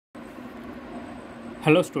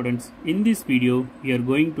Hello students, in this video we are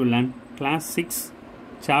going to learn class 6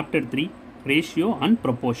 chapter 3 ratio and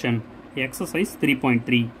proportion exercise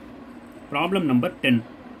 3.3 problem number 10.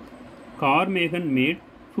 Carmagan made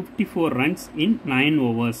 54 runs in 9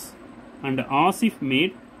 overs and Asif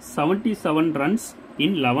made 77 runs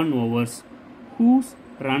in 11 overs. Whose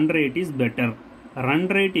run rate is better? Run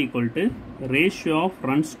rate equal to ratio of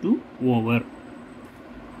runs to over.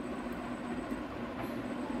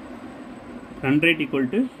 Run rate equal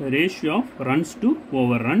to ratio of runs to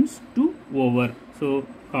over. So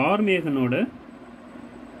Carmagan oda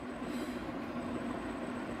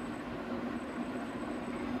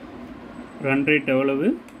run rate எவ்வளவு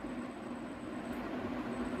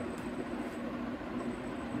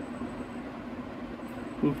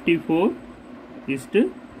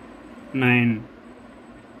 54:9.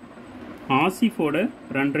 Asif oda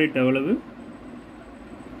run rate எவ்வளவு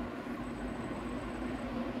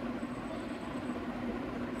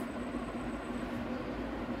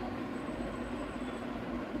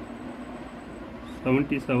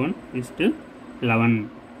 77:11.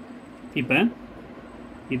 இப்போ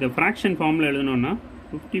இதை fraction ஃபார்மில் எழுதணும்னா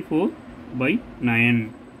 54/9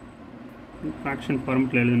 fraction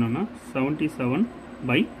ஃபார்மில் எழுதணும்னா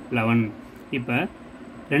 77/11. இப்போ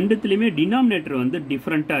ரெண்டுத்துலேயுமே denominator வந்து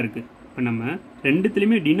டிஃப்ரெண்ட்டாக இருக்குது. இப்போ நம்ம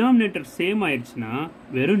ரெண்டுத்துலேயுமே டினாமினேட்டர் சேம் ஆயிடுச்சுன்னா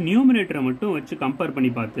வெறும் நியூமினேட்டரை மட்டும் வச்சு கம்பேர்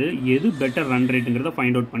பண்ணி பார்த்து எது பெட்டர் ரன் ரேட்டுங்கிறத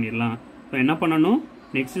ஃபைண்ட் அவுட் பண்ணிடலாம். இப்போ என்ன பண்ணணும்,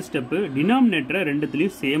 நெக்ஸ்ட் ஸ்டெப்பு டினாமினேட்டரை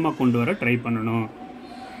ரெண்டுத்துலேயும் சேமாக கொண்டு வர ட்ரை பண்ணணும்.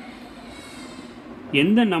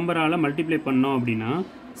 எந்த நம்பரால் மல்டிப்ளை பண்ணோம் அப்படின்னா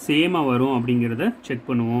சேமாக வரும் அப்படிங்கிறத செக்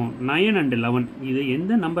பண்ணுவோம். 9 and 11 இது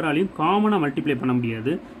எந்த நம்பராலையும் காமனாக மல்டிப்ளை பண்ண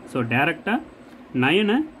முடியாது. ஸோ டேரெக்டாக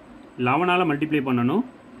 9 11ஆல் மல்டிப்ளை பண்ணணும்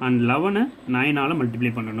அண்ட் 11 9ஆல்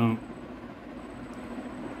மல்டிப்ளை பண்ணணும்.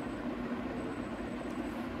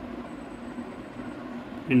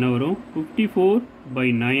 என்ன வரும்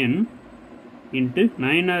 54/9 இன்ட்டு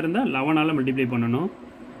 9ஆக இருந்தால் 11ஆல் மல்டிப்ளை பண்ணணும்.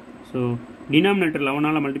 ஸோ டினாமினேட்டர்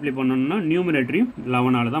 11ஆல் மல்டிப்ளை பண்ணணும்னா நியூமினேட்டரையும்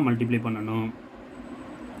 11ஆல் தான் மல்டிப்ளை பண்ணணும்.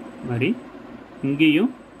 மாதிரி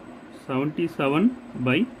இங்கேயும்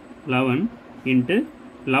 77/11 இன்ட்டு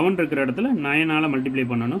 11 இருக்கிற இடத்துல 9ஆல் மல்டிப்ளை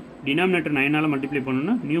பண்ணணும். டினாமினேட்டர் 9ஆல் மல்டிப்ளை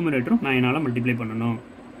பண்ணணும்னா நியூமினேட்டரும் 9ஆல் மல்டிப்ளை பண்ணணும்.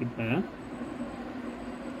 இப்போ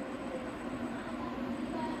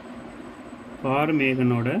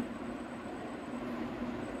கார்மேகனோட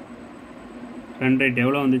ரன் ரேட்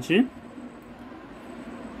எவ்வளோ வந்துச்சு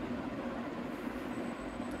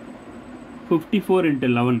 54 ×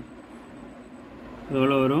 11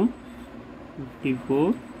 எவ்வளோ வரும் 54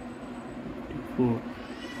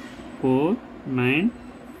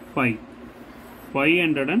 495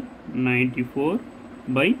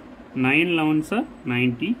 594/9 11s are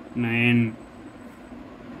 99.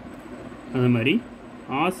 அது மாதிரி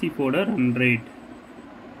ஆசிஃபோட ரன் ரேட்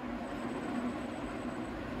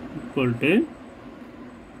ஈக்குவல் டு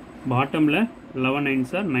பாட்டமில் 11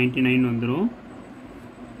 9s are 99 வந்துடும்.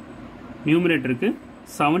 நியூமினேட்டருக்கு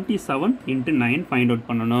 77 × 9 ஃபைண்ட் அவுட்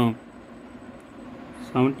பண்ணணும்.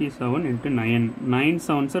 77 × 9 9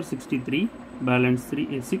 7s are 63 balance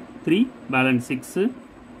 3 balance 6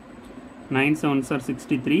 9 7s are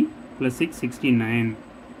 63 + 6 69.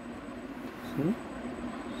 So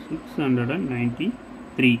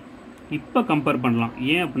 693. இப்போ கம்பேர் பண்ணலாம்.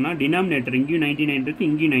 ஏன் அப்படின்னா டினாமினேட்டர் இங்கேயும் 99 இருக்குது,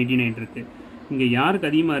 இங்கேயும் 99 இருக்குது. இங்கே யாருக்கு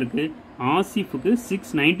அதிகமாக இருக்குது, ஆசிஃபுக்கு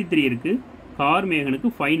 693 இருக்குது, கார்மேகனுக்கு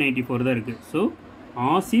 594 தான் இருக்குது. So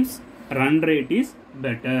Asif's run rate is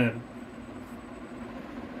better.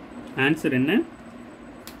 Answer என்ன,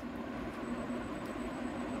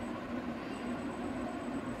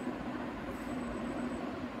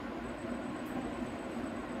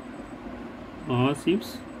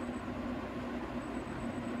 Asif's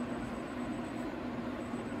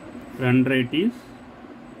run rate is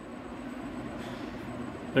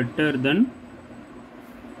better than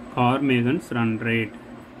Carmagan's run rate.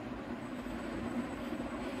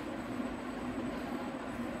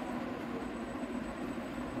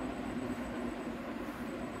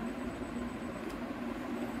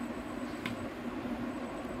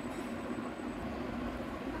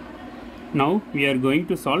 Now we are going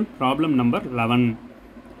to solve problem number 11.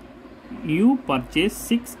 You purchase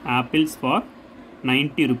 6 apples for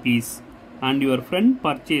 90 rupees and your friend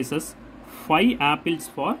purchases 5 apples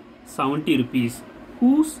for 70 rupees.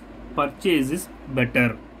 Whose purchase is better?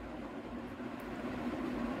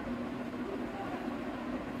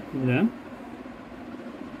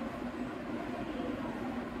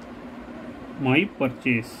 My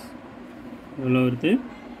purchase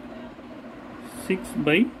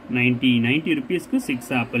 6/90 90 rupees ku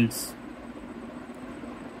 6 apples.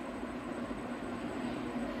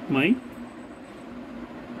 My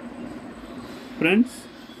friends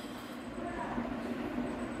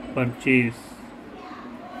purchase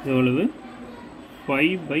எவ்வளவு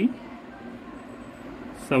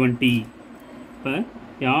 5/70. இப்போ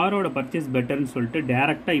யாரோட purchase பெட்டர்னு சொல்லிட்டு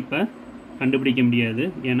டேரெக்டாக இப்போ கண்டுபிடிக்க முடியாது,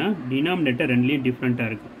 ஏன்னா denominator ரெண்டுலேயும் டிஃப்ரெண்ட்டாக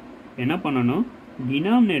இருக்குது. என்ன பண்ணணும்,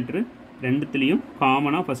 டினாமினேட்டர் ரெண்டுத்துலேயும்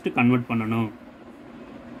காமனாக ஃபஸ்ட்டு கன்வெர்ட் பண்ணணும்.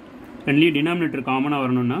 ரெண்டுலேயும் டினாமினேட்டர் காமனாக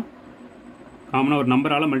வரணும்னா காமனாக ஒரு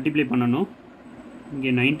நம்பரால் மல்டிப்ளை பண்ணணும்.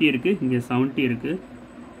 இங்கே 90 இருக்குது, இங்கே 70 இருக்குது.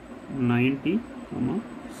 90,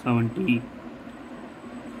 70.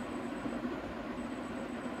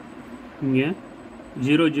 இங்கே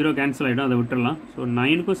 0 0 கேன்சல் ஆகிடும், அதை விட்டுடலாம். ஸோ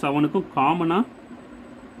 9க்கும் 7க்கும் காமனாக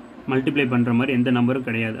மல்டிப்ளை பண்ணுற மாதிரி எந்த நம்பரும்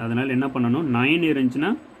கிடையாது. அதனால் என்ன பண்ணணும், 9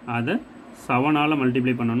 இருந்துச்சுன்னா அதை 7ஆல்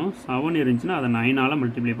மல்டிப்ளை பண்ணணும், 7 இருந்துச்சுன்னா அதை 9ஆல்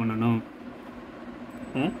மல்டிப்ளை பண்ணணும்.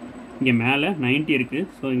 இங்கே மேலே 90 இருக்குது,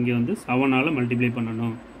 ஸோ இங்கே வந்து 7ஆல் மல்டிப்ளை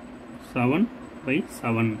பண்ணணும்.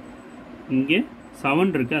 7/7. இங்கே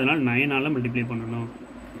 7 இருக்குது, அதனால் 9ஆல் மல்டிப்ளை பண்ணணும்.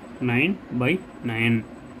 9/9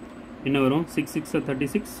 என்ன வரும், 6 6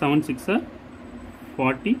 36, 7 6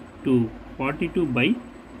 42.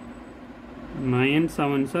 42/9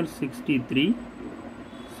 7 63,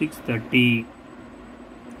 630.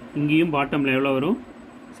 இங்கேயும் பாட்டமில் எவ்வளோ வரும்,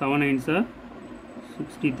 7 9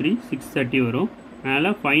 63, 630 வரும். மேலே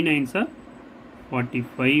 5 9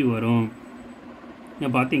 45 வரும்.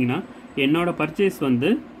 இங்கே பார்த்தீங்கன்னா என்னோடய பர்ச்சேஸ் வந்து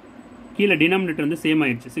கீழே டினாமினேட்டர் வந்து சேம்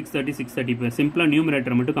ஆயிடுச்சு, 630 630. இப்போ சிம்பிளாக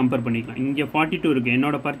நியூமரேட்டரை மட்டும் கம்பேர் பண்ணிக்கலாம். இங்கே 42 இருக்குது,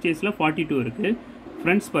 என்னோடய பர்ச்சேஸில் 42 இருக்குது,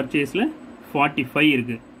 ஃப்ரெண்ட்ஸ் பர்ச்சேஸில் 45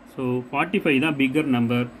 இருக்குது. ஸோ 45 தான் பிக்கர்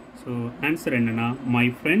நம்பர். ஸோ ஆன்சர் என்னென்னா, my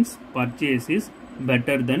friends purchase is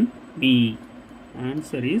better than me.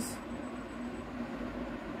 Answer is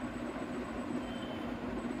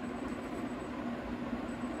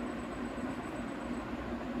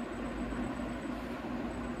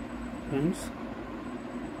friends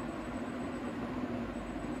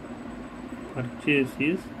purchase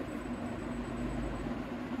is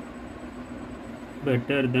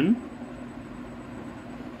better than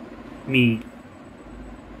me.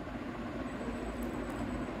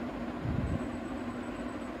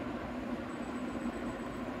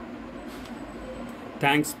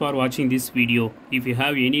 Thanks for watching this video. If you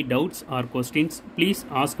have any doubts or questions, please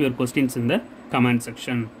ask your questions in the comment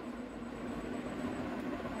section.